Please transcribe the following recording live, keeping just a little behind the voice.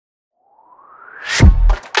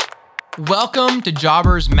Welcome to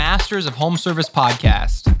Jobber's Masters of Home Service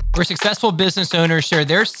podcast, where successful business owners share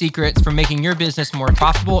their secrets for making your business more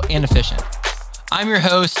profitable and efficient. I'm your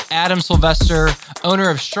host, Adam Sylvester, owner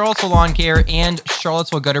of Charlottesville Lawn Care and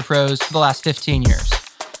Charlottesville Gutter Pros for the last 15 years.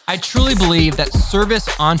 I truly believe that service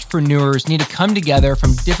entrepreneurs need to come together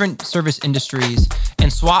from different service industries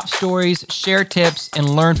and swap stories, share tips, and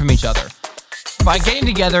learn from each other. By getting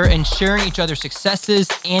together and sharing each other's successes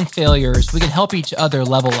and failures, we can help each other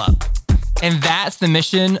level up. And that's the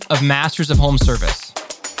mission of Masters of Home Service.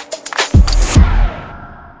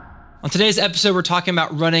 On today's episode, we're talking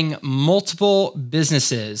about running multiple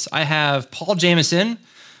businesses. I have Paul Jamison,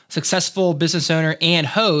 successful business owner and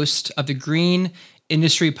host of the Green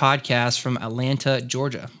Industry Podcast from Atlanta,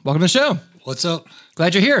 Georgia. Welcome to the show. What's up?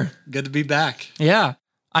 Glad you're here. Good to be back. Yeah.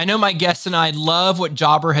 I know my guests and I love what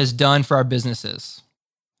Jobber has done for our businesses.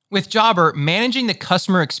 With Jobber, managing the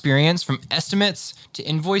customer experience from estimates to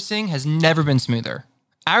invoicing has never been smoother.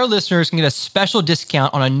 Our listeners can get a special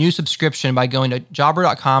discount on a new subscription by going to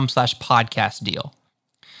jobber.com/podcast deal.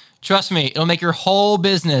 Trust me, it'll make your whole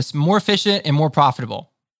business more efficient and more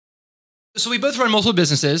profitable. So we both run multiple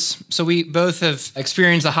businesses, so we both have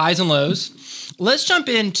experienced the highs and lows. Let's jump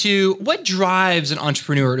into what drives an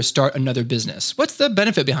entrepreneur to start another business. What's the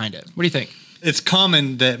benefit behind it? What do you think? It's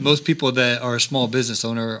common that most people that are a small business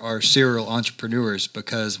owner are serial entrepreneurs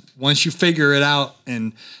because once you figure it out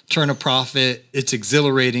and turn a profit, it's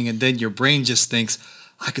exhilarating. And then your brain just thinks,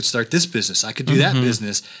 I could start this business. I could do that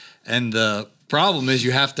business. And the problem is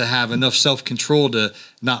you have to have enough self-control to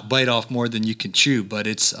not bite off more than you can chew. But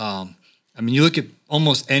it's, you look at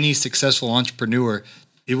almost any successful entrepreneur,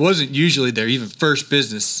 it wasn't usually their even first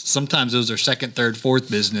business. Sometimes it was their second, third, fourth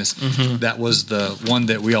business. That was the one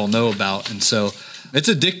that we all know about. And so it's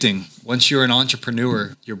addicting. Once you're an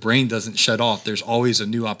entrepreneur, your brain doesn't shut off. There's always a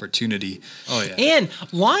new opportunity. Oh, yeah. And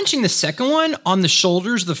launching the second one on the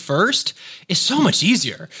shoulders of the first is so much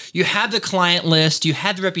easier. You have the client list, you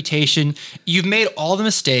have the reputation, you've made all the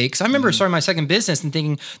mistakes. I remember starting my second business and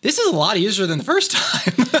thinking, this is a lot easier than the first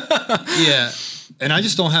time. Yeah. And I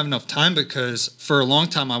just don't have enough time because for a long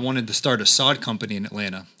time I wanted to start a sod company in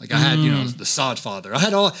Atlanta. Like I had, the sod father. I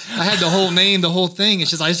had the whole name, the whole thing.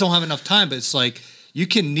 It's just I just don't have enough time. But it's like you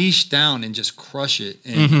can niche down and just crush it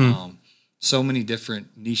in so many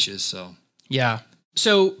different niches. So yeah.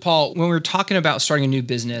 So Paul, when we're talking about starting a new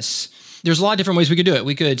business, there's a lot of different ways we could do it.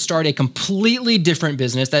 We could start a completely different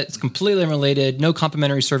business that's completely unrelated, no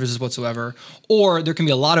complementary services whatsoever, or there can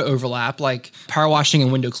be a lot of overlap, like power washing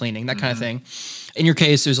and window cleaning, that kind of thing. In your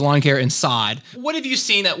case, there's lawn care and sod. What have you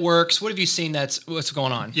seen that works? What have you seen what's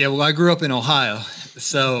going on? Yeah, well, I grew up in Ohio.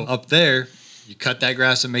 So up there, you cut that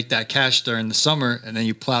grass and make that cash during the summer, and then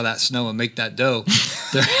you plow that snow and make that dough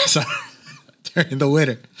during the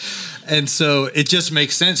winter. And so it just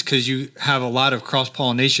makes sense because you have a lot of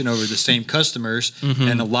cross-pollination over the same customers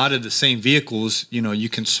and a lot of the same vehicles. You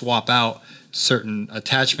can swap out certain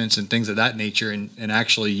attachments and things of that nature and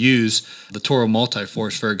actually use the Toro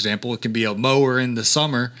Multiforce, for example. It can be a mower in the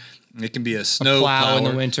summer. It can be a snow plow in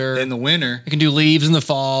the winter. It can do leaves in the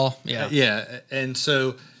fall. Yeah. Yeah. And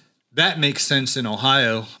so that makes sense in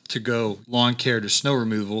Ohio to go lawn care to snow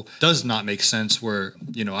removal. Does not make sense where,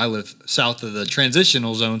 I live south of the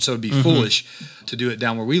transitional zone, so it'd be foolish to do it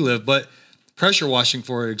down where we live. But pressure washing,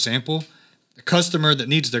 for example, a customer that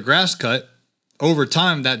needs their grass cut, over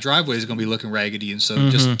time, that driveway is going to be looking raggedy. And so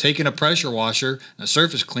just taking a pressure washer, a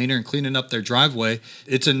surface cleaner, and cleaning up their driveway,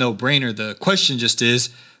 it's a no-brainer. The question just is,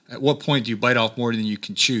 at what point do you bite off more than you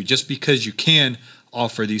can chew? Just because you can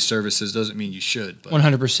offer these services doesn't mean you should. But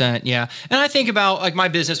 100%, yeah. And I think about like my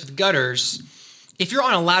business with gutters. If you're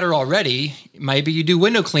on a ladder already, maybe you do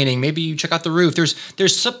window cleaning, maybe you check out the roof.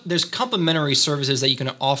 There's complementary services that you can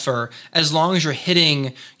offer as long as you're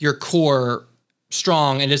hitting your core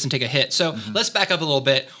strong and it doesn't take a hit. So let's back up a little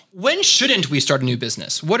bit. When shouldn't we start a new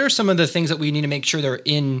business? What are some of the things that we need to make sure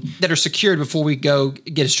that are secured before we go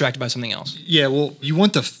get distracted by something else? Yeah, well, you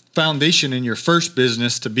want the foundation in your first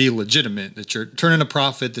business to be legitimate, that you're turning a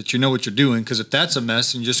profit, that you know what you're doing. Because if that's a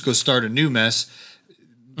mess and you just go start a new mess,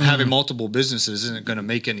 having multiple businesses isn't going to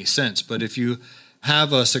make any sense. But if you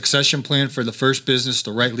have a succession plan for the first business,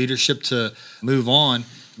 the right leadership to move on,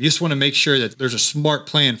 you just want to make sure that there's a smart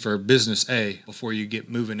plan for business A before you get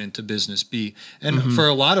moving into business B. And for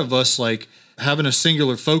a lot of us, like having a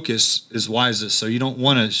singular focus is wisest. So you don't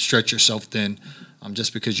want to stretch yourself thin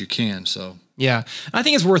just because you can. So yeah, I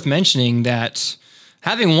think it's worth mentioning that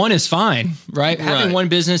having one is fine, right? Having one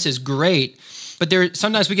business is great, but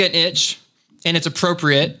sometimes we get an itch. And it's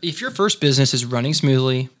appropriate if your first business is running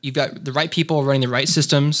smoothly, you've got the right people running the right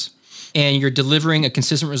systems, and you're delivering a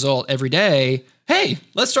consistent result every day, hey,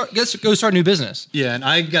 let's go start a new business. Yeah, and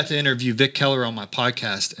I got to interview Vic Keller on my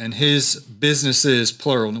podcast, and his businesses,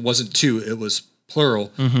 plural, and it wasn't two, it was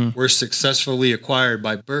plural, were successfully acquired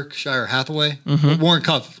by Berkshire Hathaway,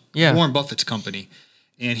 Warren Buffett's company.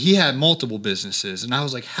 And he had multiple businesses. And I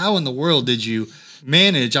was like, how in the world did you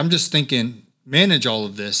manage? I'm just thinking, manage all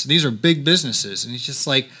of this. These are big businesses. And he's just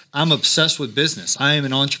like, I'm obsessed with business. I am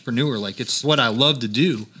an entrepreneur. Like, it's what I love to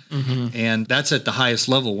do. And that's at the highest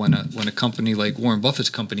level when a company like Warren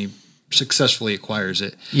Buffett's company successfully acquires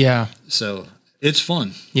it. Yeah. So it's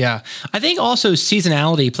fun. Yeah. I think also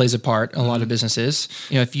seasonality plays a part in a lot of businesses.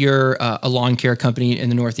 If you're a lawn care company in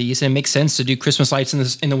the Northeast, and it makes sense to do Christmas lights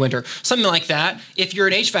in the winter, something like that. If you're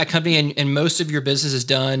an HVAC company and most of your business is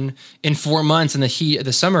done in 4 months in the heat of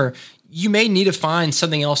the summer, you may need to find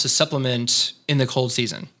something else to supplement in the cold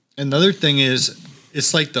season. Another thing is,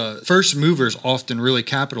 it's like the first movers often really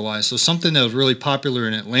capitalize. So something that was really popular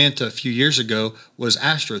in Atlanta a few years ago was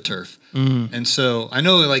AstroTurf. And so I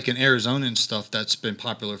know like in Arizona and stuff, that's been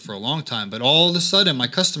popular for a long time, but all of a sudden my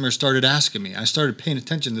customers started asking me, I started paying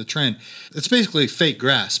attention to the trend. It's basically fake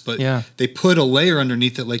grass, but they put a layer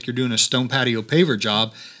underneath it like you're doing a stone patio paver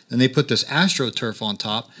job. Then they put this AstroTurf on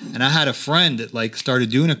top. And I had a friend that like started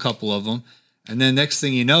doing a couple of them. And then next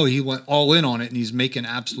thing you know, he went all in on it and he's making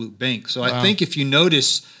absolute bank. So I think if you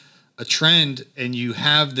notice a trend and you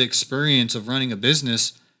have the experience of running a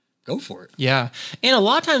business, go for it. Yeah. And a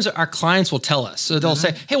lot of times our clients will tell us. So they'll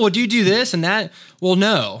say, hey, well, do you do this and that? Well,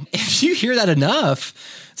 no. If you hear that enough,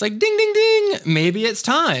 it's like, ding, ding, ding. Maybe it's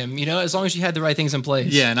time, as long as you had the right things in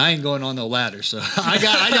place. Yeah. And I ain't going on no ladder. So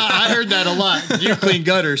I heard that a lot. You clean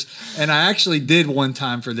gutters. And I actually did one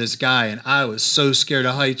time for this guy. And I was so scared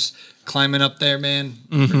of heights. Climbing up there, man,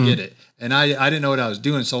 forget it. And I didn't know what I was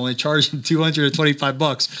doing, so I only charged him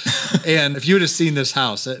 $225. And if you would have seen this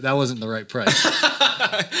house, that wasn't the right price.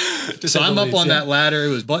 So I'm up on that ladder. It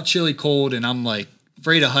was butt chilly cold, and I'm like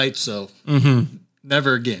afraid of heights, so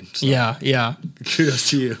never again. So Yeah. Kudos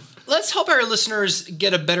to you. Let's help our listeners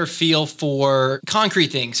get a better feel for concrete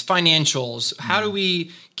things, financials. How do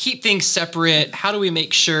we keep things separate? How do we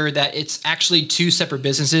make sure that it's actually two separate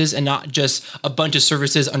businesses and not just a bunch of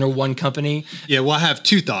services under one company? Yeah, well, I have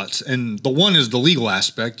two thoughts. And the one is the legal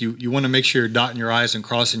aspect. You want to make sure you're dotting your I's and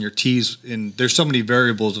crossing your T's. And there's so many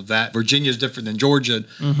variables of that. Virginia's different than Georgia.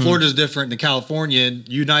 Florida's different than California.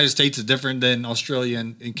 United States is different than Australia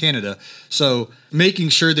and Canada. So making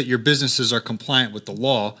sure that your businesses are compliant with the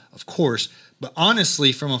law, of course. But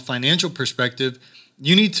honestly, from a financial perspective,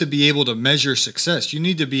 you need to be able to measure success. You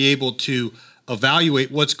need to be able to evaluate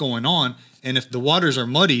what's going on. And if the waters are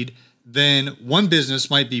muddied, then one business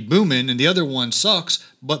might be booming and the other one sucks.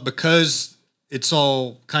 But because it's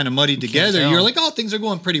all kind of muddied together, you're like, oh, things are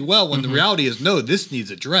going pretty well. When the reality is, no, this needs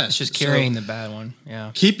addressed. It's just carrying the bad one. Yeah.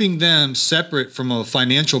 Keeping them separate from a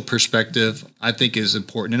financial perspective, I think is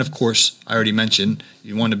important. And of course, I already mentioned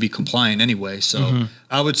you want to be compliant anyway. So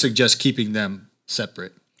I would suggest keeping them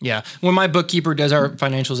separate. Yeah. When my bookkeeper does our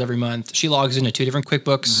financials every month, she logs into 2 different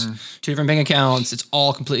QuickBooks, 2 different bank accounts. It's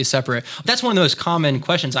all completely separate. That's one of the most common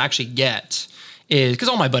questions I actually get is because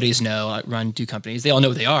all my buddies know I run 2 companies. They all know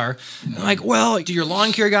what they are. I'm like, well, do your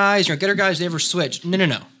lawn care guys, your gutter guys, they ever switch? No.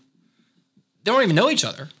 They don't even know each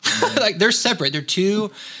other. Like they're separate. They're 2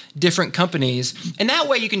 different companies. And that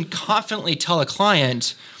way you can confidently tell a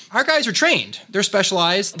client, our guys are trained. They're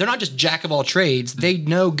specialized. They're not just jack of all trades. They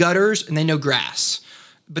know gutters and they know grass.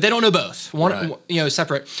 But they don't know both. One,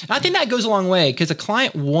 separate. And I think that goes a long way because a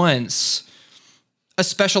client wants a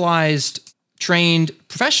specialized, trained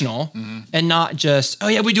professional and not just, oh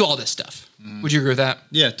yeah, we do all this stuff. Would you agree with that?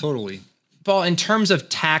 Yeah, totally. Paul, in terms of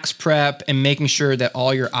tax prep and making sure that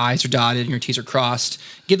all your I's are dotted and your T's are crossed,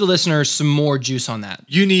 give the listeners some more juice on that.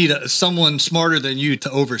 You need someone smarter than you to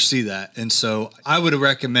oversee that. And so I would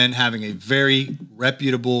recommend having a very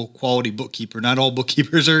reputable quality bookkeeper. Not all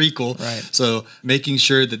bookkeepers are equal. Right. So making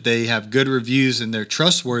sure that they have good reviews and they're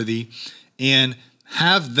trustworthy and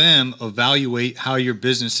have them evaluate how your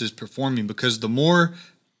business is performing, because the more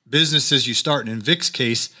businesses you start, and in Vic's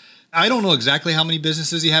case, I don't know exactly how many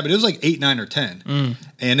businesses he had, but it was like 8, 9, or 10.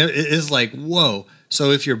 And it is like, whoa.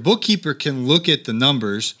 So if your bookkeeper can look at the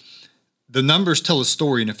numbers tell a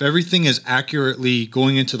story. And if everything is accurately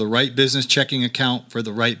going into the right business checking account for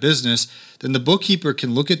the right business, then the bookkeeper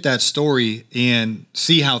can look at that story and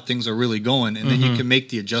see how things are really going. And then you can make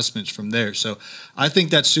the adjustments from there. So I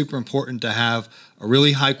think that's super important to have a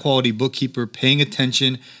really high quality bookkeeper paying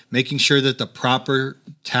attention, making sure that the proper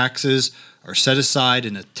taxes are set aside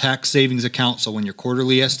in a tax savings account. So when your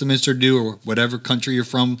quarterly estimates are due, or whatever country you're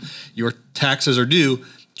from, your taxes are due,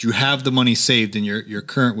 you have the money saved and you're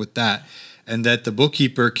current with that, and that the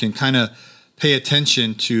bookkeeper can kind of pay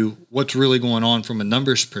attention to what's really going on from a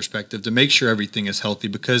numbers perspective to make sure everything is healthy,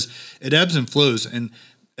 because it ebbs and flows. And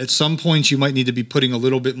at some points you might need to be putting a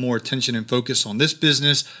little bit more attention and focus on this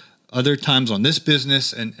business, other times on this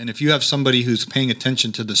business. And if you have somebody who's paying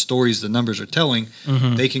attention to the stories the numbers are telling,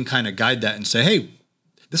 they can kind of guide that and say, hey,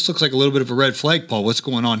 this looks like a little bit of a red flag, Paul. What's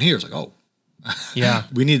going on here? It's like, oh, yeah,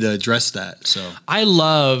 we need to address that. So I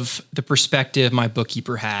love the perspective my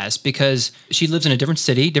bookkeeper has, because she lives in a different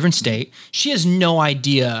city, different state. She has no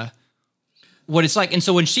idea what it's like. And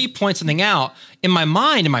so when she points something out, in my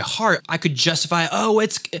mind, in my heart, I could justify,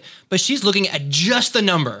 but she's looking at just the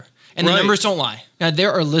number, and the numbers don't lie. Now,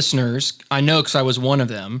 there are listeners, I know because I was one of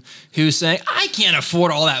them, who's saying, I can't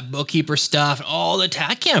afford all that bookkeeper stuff, all the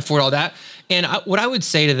I can't afford all that. And what I would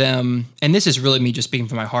say to them, and this is really me just speaking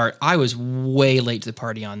from my heart, I was way late to the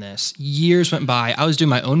party on this. Years went by. I was doing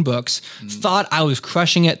my own books, thought I was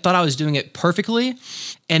crushing it, thought I was doing it perfectly.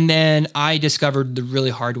 And then I discovered the really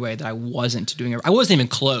hard way that I wasn't doing it. I wasn't even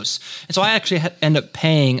close. And so I actually ended up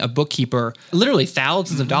paying a bookkeeper literally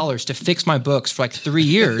thousands of dollars to fix my books for like 3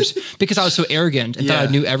 years because I was so arrogant and thought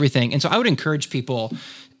I knew everything. And so I would encourage people,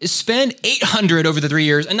 spend $800 over the 3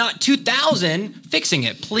 years and not $2,000 fixing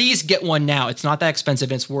it. Please get one now. It's not that expensive,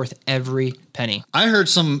 and it's worth every penny. I heard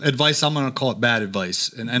some advice, I'm going to call it bad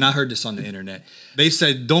advice, and I heard this on the internet. They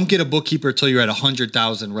said, don't get a bookkeeper until you're at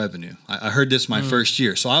 100,000 revenue. I heard this my first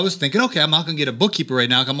year. So I was thinking, okay, I'm not going to get a bookkeeper right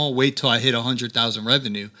now. I'm going to wait till I hit 100,000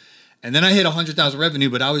 revenue. And then I hit 100,000 revenue,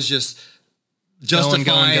 but I was just justifying,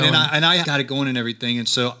 going. And I got it going and everything. And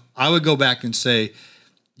so I would go back and say,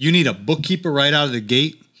 you need a bookkeeper right out of the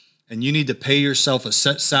gate. And you need to pay yourself a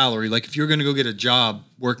set salary. Like if you're going to go get a job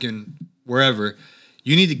working wherever,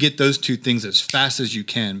 you need to get those two things as fast as you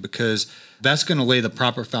can, because that's going to lay the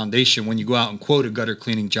proper foundation when you go out and quote a gutter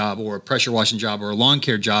cleaning job or a pressure washing job or a lawn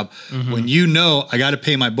care job. When you know I got to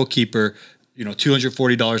pay my bookkeeper,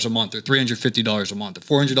 $240 a month or $350 a month or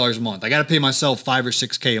 $400 a month. I got to pay myself $5 or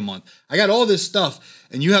 $6K a month. I got all this stuff,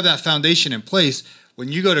 and you have that foundation in place. When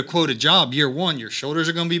you go to quote a job year one, your shoulders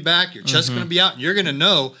are going to be back, your chest is going to be out, and you're going to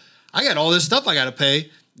know, I got all this stuff I got to pay.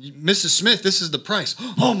 Mrs. Smith, this is the price.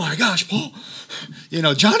 Oh my gosh, Paul,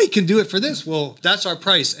 Johnny can do it for this. Well, that's our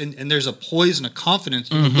price. And there's a poise and a confidence.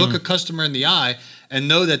 You can look a customer in the eye and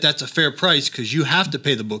know that that's a fair price, because you have to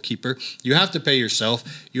pay the bookkeeper. You have to pay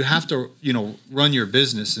yourself. You have to, run your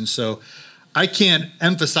business. And so I can't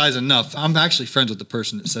emphasize enough. I'm actually friends with the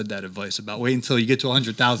person that said that advice about wait until you get to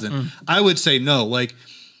 100,000. I would say no,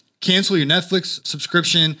 cancel your Netflix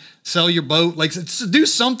subscription, sell your boat, do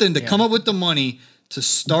something to come up with the money to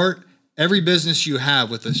start every business you have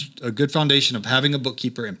with a good foundation of having a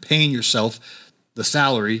bookkeeper and paying yourself the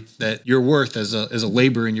salary that you're worth as a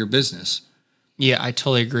labor in your business. Yeah, I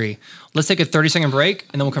totally agree. Let's take a 30-second break,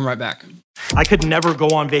 and then we'll come right back. I could never go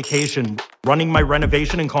on vacation. Running my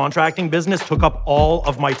renovation and contracting business took up all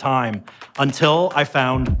of my time until I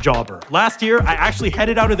found Jobber. Last year, I actually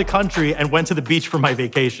headed out of the country and went to the beach for my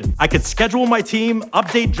vacation. I could schedule my team,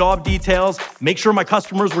 update job details, make sure my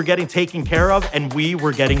customers were getting taken care of, and we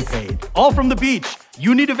were getting paid. All from the beach.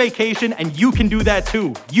 You need a vacation, and you can do that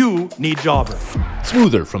too. You need Jobber.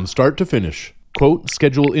 Smoother from start to finish. Quote,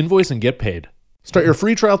 schedule, invoice, and get paid. Start your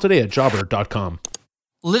free trial today at jobber.com.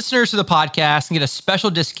 Listeners to the podcast can get a special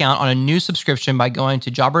discount on a new subscription by going to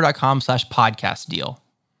jobber.com/podcast deal.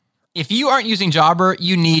 If you aren't using Jobber,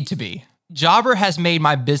 you need to be. Jobber has made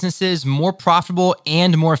my businesses more profitable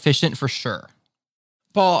and more efficient for sure.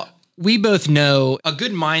 Paul, we both know a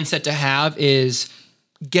good mindset to have is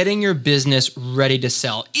getting your business ready to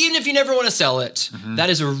sell. Even if you never want to sell it, that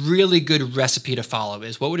is a really good recipe to follow.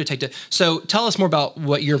 Is what would it take to... So tell us more about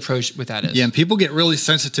what your approach with that is. Yeah, and people get really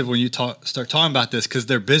sensitive when you start talking about this, because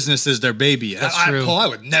their business is their baby. That's true. Paul, I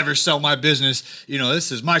would never sell my business.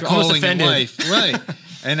 This is my calling in life. Right.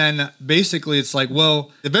 And then basically it's like,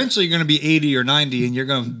 well, eventually you're going to be 80 or 90 and you're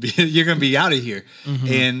going to be out of here.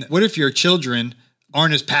 And what if your children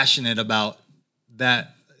aren't as passionate about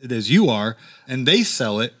that as you are, and they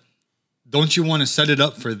sell it? Don't you want to set it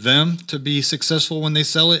up for them to be successful when they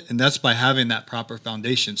sell it? And that's by having that proper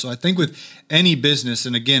foundation. So I think with any business,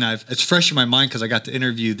 and again, it's fresh in my mind because I got to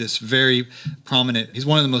interview this very prominent, he's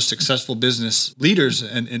one of the most successful business leaders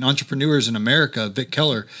and entrepreneurs in America, Vic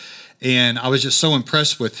Keller. And I was just so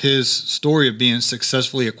impressed with his story of being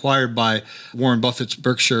successfully acquired by Warren Buffett's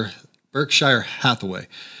Berkshire Hathaway.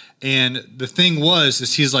 And the thing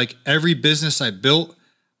is he's like, every business I built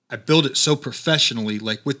it so professionally,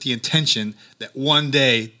 with the intention that one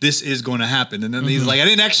day this is going to happen. And then he's like, I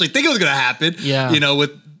didn't actually think it was going to happen,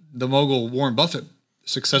 with the mogul Warren Buffett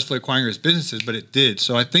successfully acquiring his businesses, but it did.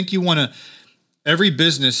 So I think you want to, every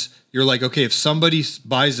business, you're like, okay, if somebody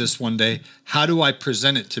buys this one day, how do I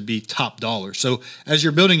present it to be top dollar? So as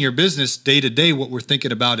you're building your business day to day, what we're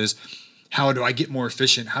thinking about is, how do I get more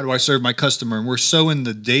efficient? How do I serve my customer? And we're so in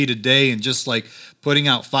the day to day and just like putting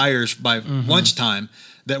out fires by lunchtime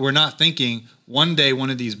that we're not thinking one day one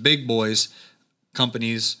of these big boys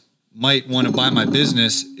companies might want to buy my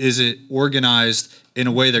business. Is it organized in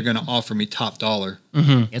a way they're going to offer me top dollar?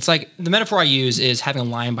 It's like the metaphor I use is having a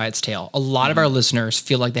lion by its tail. A lot of our listeners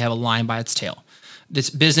feel like they have a lion by its tail. This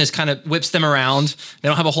business kind of whips them around. They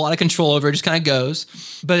don't have a whole lot of control over it. It just kind of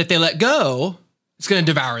goes. But if they let go, it's going to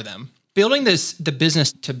devour them. Building the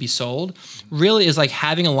business to be sold really is like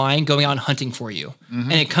having a lion going out and hunting for you.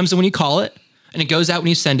 And it comes in when you call it, and it goes out when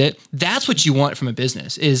you send it. That's what you want from a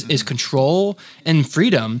business is control and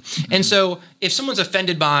freedom. And so if someone's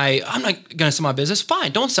offended by, I'm not going to sell my business,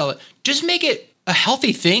 fine, don't sell it. Just make it a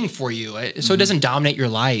healthy thing for you so it doesn't dominate your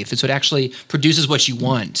life. And so it actually produces what you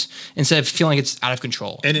want instead of feeling like it's out of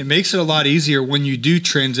control. And it makes it a lot easier when you do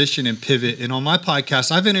transition and pivot. And on my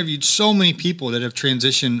podcast, I've interviewed so many people that have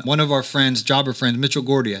transitioned. One of our friends, jobber friends, Mitchell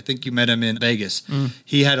Gordy, I think you met him in Vegas.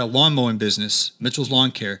 He had a lawn mowing business, Mitchell's Lawn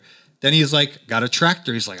Care. Then he's like, got a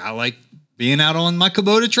tractor. He's like, I like being out on my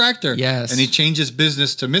Kubota tractor. Yes. And he changed his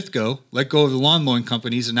business to Mythco, let go of the lawn mowing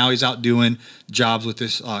companies, and now he's out doing jobs with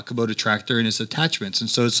this Kubota tractor and his attachments. And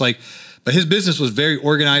so it's like, but his business was very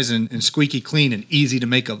organized and squeaky clean and easy to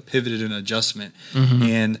make a pivot and adjustment.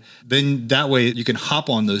 And then that way you can hop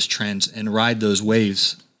on those trends and ride those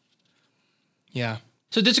waves. Yeah.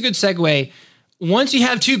 So that's a good segue. Once you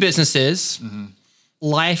have two businesses,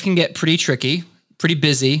 life can get pretty tricky, pretty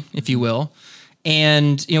busy, if you will.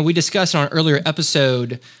 And, we discussed on an earlier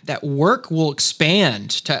episode that work will expand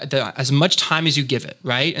to as much time as you give it,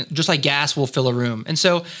 right? And just like gas will fill a room. And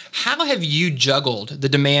so how have you juggled the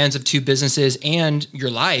demands of two businesses and your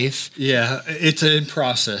life? Yeah, it's in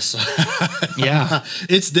process. Yeah.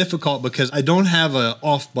 It's difficult because I don't have a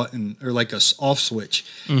off button or like a off switch.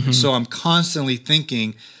 So I'm constantly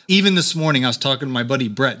thinking. Even this morning, I was talking to my buddy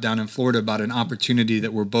Brett down in Florida about an opportunity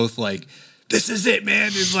that we're both like, this is it, man.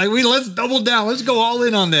 It's like, let's double down. Let's go all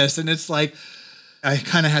in on this. And it's like, I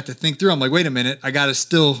kind of had to think through. I'm like, wait a minute. I got to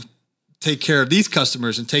still take care of these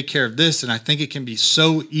customers and take care of this. And I think it can be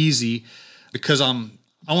so easy because I want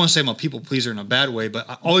to say I'm a people pleaser in a bad way, but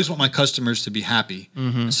I always want my customers to be happy.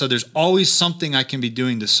 So there's always something I can be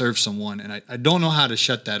doing to serve someone. And I don't know how to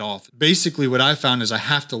shut that off. Basically, what I found is I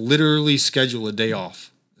have to literally schedule a day off.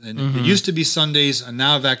 And it used to be Sundays, and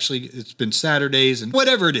now it's been Saturdays, and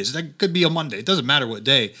whatever it is. That could be a Monday. It doesn't matter what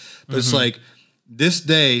day. But it's like, this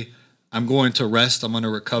day, I'm going to rest. I'm going to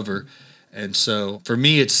recover. And so for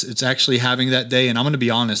me, it's actually having that day. And I'm going to be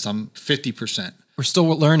honest, I'm 50%. We're still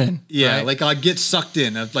learning. Yeah, right? like I get sucked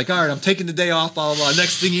in. I'm like, all right, I'm taking the day off, blah, blah, blah.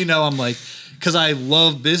 Next thing you know, I'm like, because I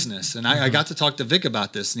love business. And I got to talk to Vic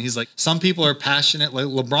about this. And he's like, some people are passionate. Like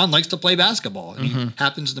LeBron likes to play basketball. And he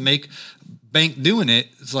happens to make bank doing it.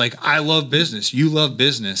 It's like, I love business. You love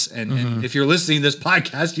business. And if you're listening to this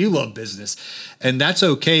podcast, you love business. And that's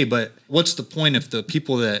okay. But what's the point if the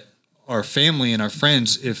people that are family and our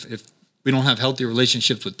friends, if we don't have healthy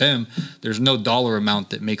relationships with them, there's no dollar amount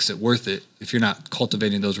that makes it worth it if you're not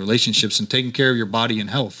cultivating those relationships and taking care of your body and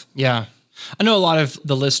health. Yeah. I know a lot of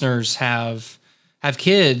the listeners have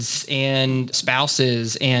kids and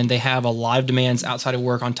spouses, and they have a lot of demands outside of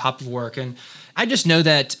work on top of work. And I just know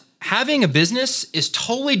that having a business is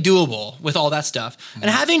totally doable with all that stuff. And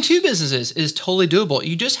having two businesses is totally doable.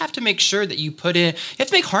 You just have to make sure that you have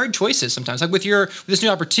to make hard choices sometimes. Like with this new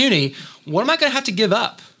opportunity, what am I going to have to give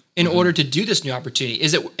up in order to do this new opportunity?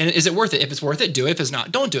 Is it worth it? If it's worth it, do it. If it's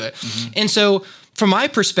not, don't do it. And so from my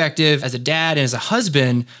perspective as a dad and as a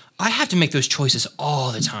husband, I have to make those choices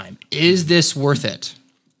all the time. Is this worth it?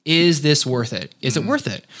 Is this worth it? Is it worth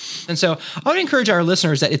it? And so I would encourage our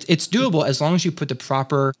listeners that it's doable as long as you put the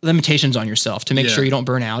proper limitations on yourself to make sure you don't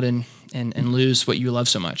burn out and lose what you love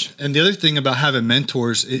so much. And the other thing about having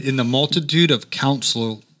mentors, in the multitude of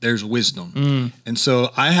counsel, there's wisdom. And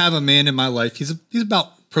so I have a man in my life. He's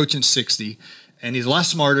about approaching 60, and he's a lot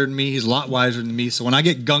smarter than me. He's a lot wiser than me. So when I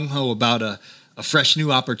get gung-ho about a fresh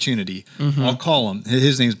new opportunity, I'll call him.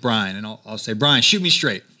 His name's Brian, and I'll say, Brian, shoot me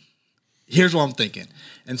straight. Here's what I'm thinking.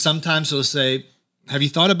 And sometimes he'll say, have you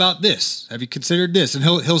thought about this? Have you considered this? And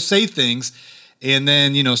he'll say things. And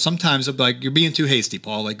then, sometimes I'll be like, you're being too hasty,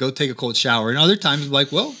 Paul. Like, go take a cold shower. And other times I'm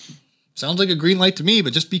like, well, sounds like a green light to me,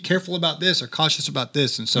 but just be careful about this or cautious about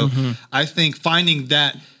this. And so I think finding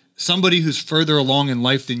that somebody who's further along in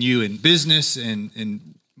life than you in business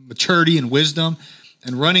and maturity and wisdom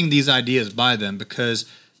and running these ideas by them, because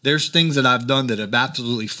there's things that I've done that have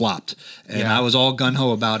absolutely flopped, and I was all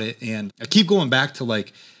gung-ho about it. And I keep going back to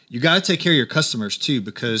like, you got to take care of your customers too,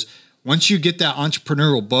 because once you get that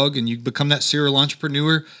entrepreneurial bug and you become that serial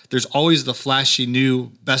entrepreneur, there's always the flashy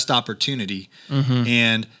new best opportunity.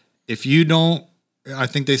 And if you don't, I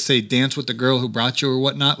think they say dance with the girl who brought you or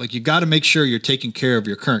whatnot. Like, you got to make sure you're taking care of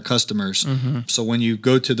your current customers. So when you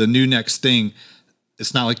go to the new next thing,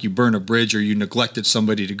 it's not like you burn a bridge or you neglected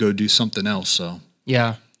somebody to go do something else. So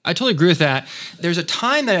yeah, I totally agree with that. There's a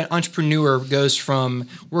time that an entrepreneur goes from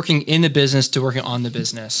working in the business to working on the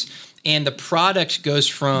business. And the product goes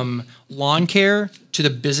from lawn care to the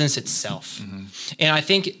business itself. And I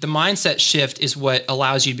think the mindset shift is what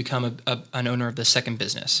allows you to become an owner of the second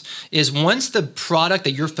business. Is once the product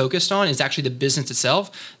that you're focused on is actually the business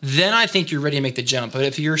itself, then I think you're ready to make the jump. But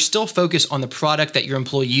if you're still focused on the product that your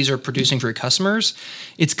employees are producing for your customers,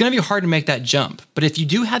 it's going to be hard to make that jump. But if you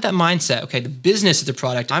do have that mindset, okay, the business is the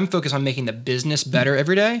product, I'm focused on making the business better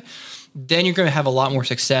every day, then you're going to have a lot more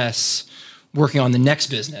success working on the next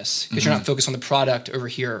business because you're not focused on the product over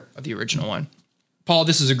here of the original one. Paul,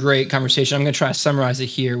 this is a great conversation. I'm going to try to summarize it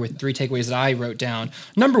here with 3 takeaways that I wrote down.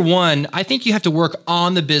 Number 1, I think you have to work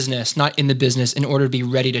on the business, not in the business, in order to be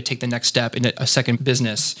ready to take the next step in a second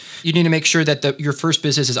business. You need to make sure that your first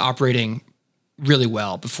business is operating really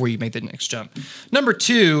well before you make the next jump. Number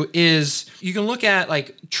 2 is you can look at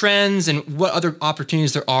like trends and what other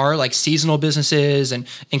opportunities there are, like seasonal businesses and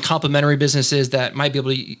complementary businesses that might be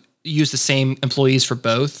able to use the same employees for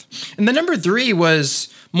both. And then number 3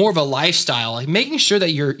 was more of a lifestyle, like making sure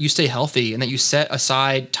that you stay healthy and that you set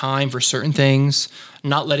aside time for certain things,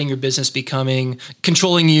 not letting your business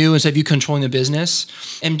controlling you instead of you controlling the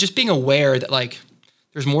business, and just being aware that like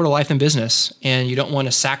there's more to life than business and you don't want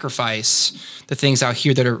to sacrifice the things out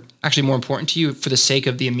here that are actually more important to you for the sake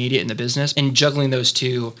of the immediate in the business, and juggling those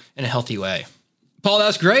two in a healthy way. Paul, that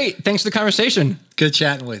was great. Thanks for the conversation. Good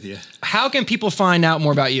chatting with you. How can people find out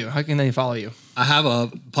more about you? How can they follow you? I have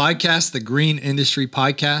a podcast, the Green Industry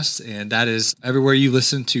Podcast, and that is everywhere you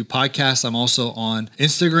listen to podcasts. I'm also on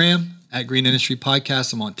Instagram at Green Industry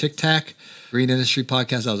Podcast. I'm on TikTok, Green Industry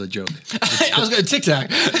Podcast. That was a joke. I was going to TikTok.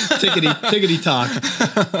 Tickety talk.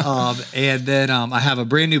 And then I have a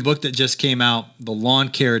brand new book that just came out, The Lawn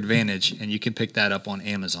Care Advantage, and you can pick that up on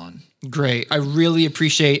Amazon. Great. I really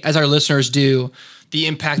appreciate, as our listeners do, the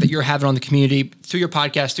impact that you're having on the community through your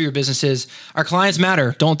podcast, through your businesses. Our clients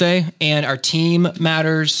matter, don't they? And our team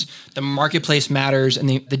matters. The marketplace matters. And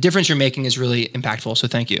the difference you're making is really impactful. So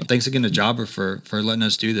thank you. Thanks again to Jobber for letting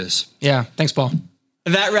us do this. Yeah. Thanks, Paul.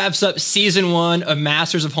 That wraps up season 1 of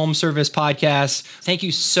Masters of Home Service podcast. Thank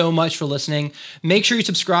you so much for listening. Make sure you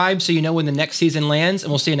subscribe so you know when the next season lands,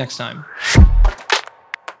 and we'll see you next time.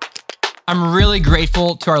 I'm really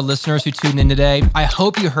grateful to our listeners who tuned in today. I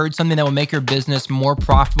hope you heard something that will make your business more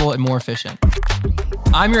profitable and more efficient.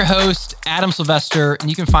 I'm your host, Adam Sylvester, and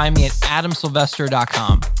you can find me at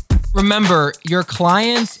adamsylvester.com. Remember, your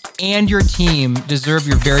clients and your team deserve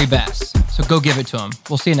your very best, so go give it to them.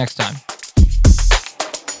 We'll see you next time.